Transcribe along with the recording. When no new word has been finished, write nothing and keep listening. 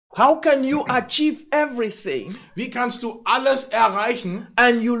How can you achieve everything Wie kannst du alles erreichen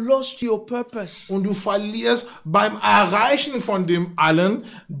and you lost your purpose? und du verlierst beim Erreichen von dem allen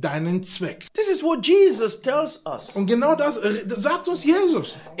deinen Zweck? This is what Jesus tells us. Und genau das sagt uns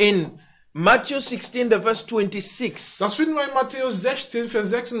Jesus. In Matthew 16, the verse 26. Das finden wir in Matthäus 16, Vers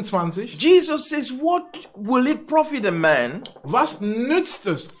 26. Jesus says, what will it profit a man Was nützt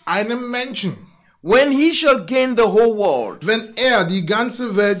es einem Menschen, when he shall gain the whole world wenn er die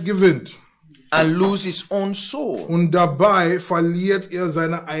ganze Welt gewinnt and lose his own soul? und dabei verliert er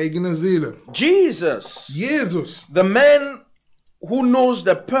seine eigene Seele? Jesus, Jesus, the man who knows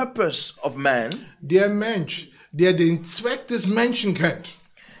the purpose of man, der Mensch, der den Zweck des Menschen kennt,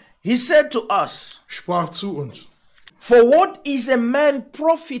 he said to us, sprach zu uns. for what is a man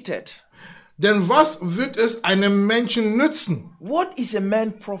profited? Denn was wird es einem Menschen nützen? What is a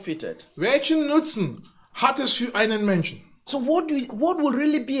man profited? Welchen Nutzen hat es für einen Menschen? So what will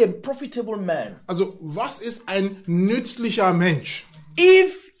really be a profitable man? Also, was ist ein nützlicher Mensch?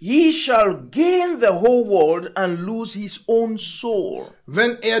 If he shall gain the whole world and lose his own soul.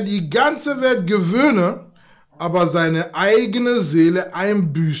 Wenn er die ganze Welt gewöhne, aber seine eigene Seele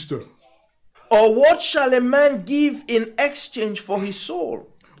einbüßte. Or what shall a man give in exchange for his soul?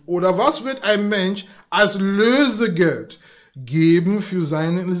 Oder was wird ein Mensch als Lösegeld geben für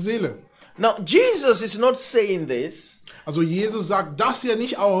seine Seele? Now, Jesus is not saying this Also Jesus sagt das ja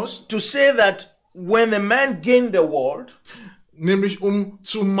nicht aus, to say that when a man gained the world, nämlich um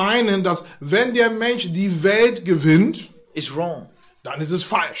zu meinen, dass wenn der Mensch die Welt gewinnt, is wrong. dann ist es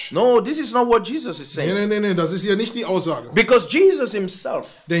falsch. No, this is not what Jesus is saying. Nee, das ist ja nicht die Aussage. Because Jesus himself,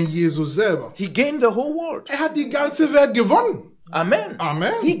 Denn Jesus selber, he gained the whole world. er hat die ganze Welt gewonnen. Amen.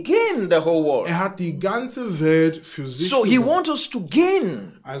 Amen. He gained the whole world. Er hat die ganze Welt für sich So he gewonnen. wants us to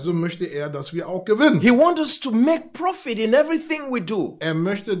gain. Also möchte er, dass wir auch gewinnen. He wants us to make profit in everything we do. Er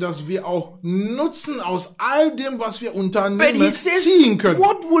möchte, dass wir auch Nutzen aus all dem, was wir But unternehmen, he says, ziehen können.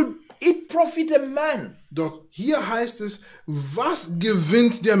 what will it profit a man Doch hier heißt es, was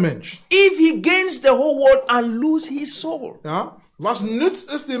gewinnt der Mensch? if he gains the whole world and lose his soul? Ja? Was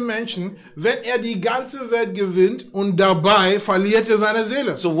nützt es dem Menschen, wenn er die ganze Welt gewinnt und dabei verliert er seine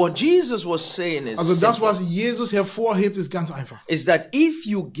Seele? So what Jesus was saying is, Also das, simple, was Jesus hervorhebt, ist ganz einfach. is that if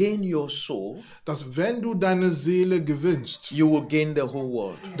you gain your soul, Dass wenn du deine Seele gewinnst, you will gain the whole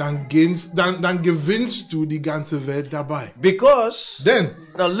world. dann gewinnst du die ganze Welt dabei. Because, Denn,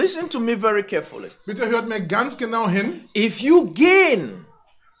 now listen to me very carefully. bitte hört mir ganz genau hin, If you gain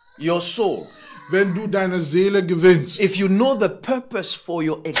your soul, wenn du deine Seele gewinnst, if you know the purpose for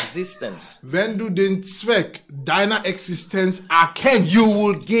your existence, wenn du den Zweck deiner Existenz erkennst, you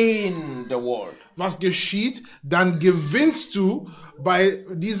will gain the world. was geschieht, dann gewinnst du bei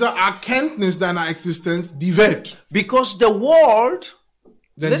dieser Erkenntnis deiner Existenz die Welt. Because the world,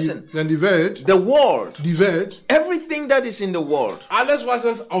 Denn listen, die Welt, the world, everything that is in the world alles, was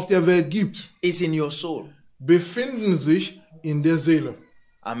es auf der Welt gibt, is in your soul. befinden sich in der Seele.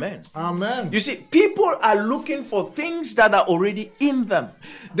 Amen. Amen. You see, people are looking for things that are already in them.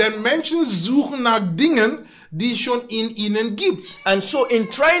 Denn Menschen suchen nach Dingen, die schon in ihnen gibt. And so in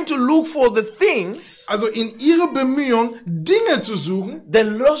trying to look for the things, Also in ihrer Bemühung, Dinge zu suchen, they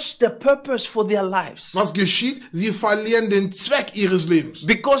lost the purpose for their lives. was geschieht? Sie verlieren den Zweck ihres Lebens.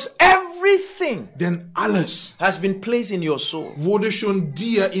 Because everything Denn alles has been placed in your soul. wurde schon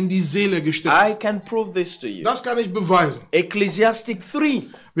dir in die Seele gesteckt. I can prove this to you. Das kann ich beweisen. Ecclesiastic 3,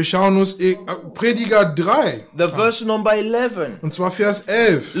 Wir schauen uns Prediger 3, the verse number 11. und zwar Vers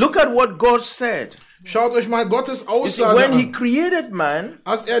 11. Look at what God said. Schaut euch mal Gottes You see, Aussage when he an. created man,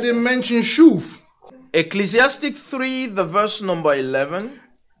 Als er den Menschen schuf, Ecclesiastic 3, the verse number 11,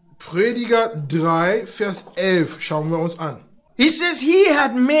 Prediger 3, Vers 11, schauen wir uns an. he says he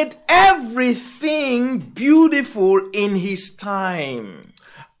had made everything beautiful in his time,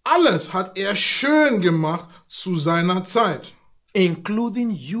 Alles hat er schön gemacht zu seiner Zeit.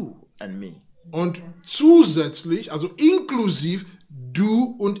 including you and me. Und zusätzlich, also inklusiv,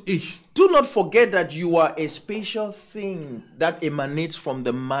 du und ich. Do not forget that you are a special thing that emanates from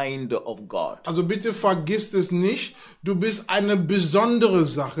the mind of God. Also bitte vergiss es nicht, du bist eine besondere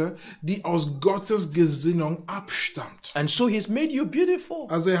Sache, die aus Gottes Gesinnung abstammt. And so he's made you beautiful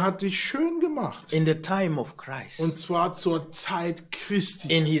Also er hat dich schön gemacht. in the time of Christ, Und zwar zur Zeit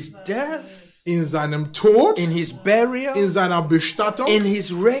Christi. in his death, In seinem Tod, in his burial, in seiner Bestattung in his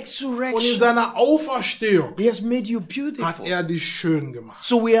und in resurrection. seiner Auferstehung He has made you hat beautiful. er dich schön gemacht.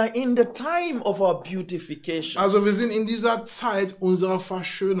 So we are in the time of our beautification. Also wir sind in dieser Zeit unserer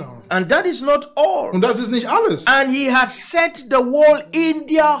Verschönerung. And that is not all. Und das ist nicht alles. And he had set the world in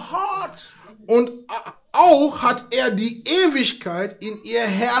their heart. Und auch hat er die Ewigkeit in ihr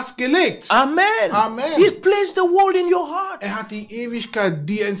Herz gelegt. Amen. Amen. He placed the world in your heart. Er hat die Ewigkeit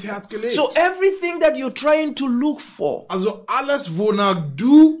dir ins Herz gelegt. So everything that you're trying to look for, Also alles, wonach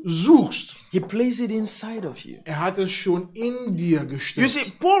du suchst, he placed it inside of you. er hat es schon in dir You gestellt.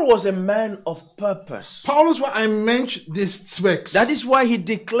 see, Paul was a man of purpose. Paulus war ein Mensch des Zwecks. That is why he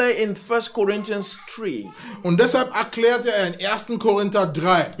declared in 1 Corinthians 3, Und deshalb erklärte er in 1. Korinther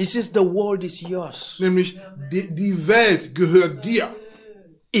 3, he says, the world is yours. nämlich die Welt gehört dir.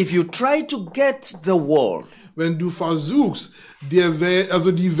 If you try to get the world, Wenn du versuchst, die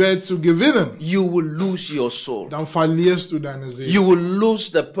Welt zu gewinnen, you will lose your soul. dann verlierst du deine Seele. You will lose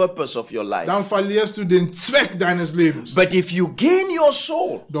the purpose of your life. Dann verlierst du den Zweck deines Lebens. But if you gain your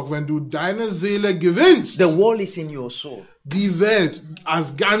soul, Doch wenn du deine Seele gewinnst, the world is in your soul. die Welt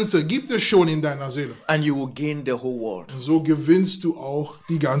als Ganze gibt es schon in deiner Seele. And you will gain the whole world. So gewinnst du auch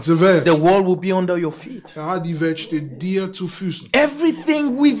die ganze Welt. The world will be under your feet. Ja, die Welt steht dir zu Füßen.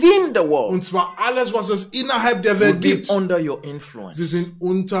 Everything within the world Und zwar alles, was es innerhalb der will Welt be gibt, under your influence. sie sind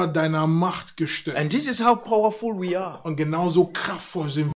unter deiner Macht gestellt. And this is how powerful we are. Und genauso kraftvoll sind wir.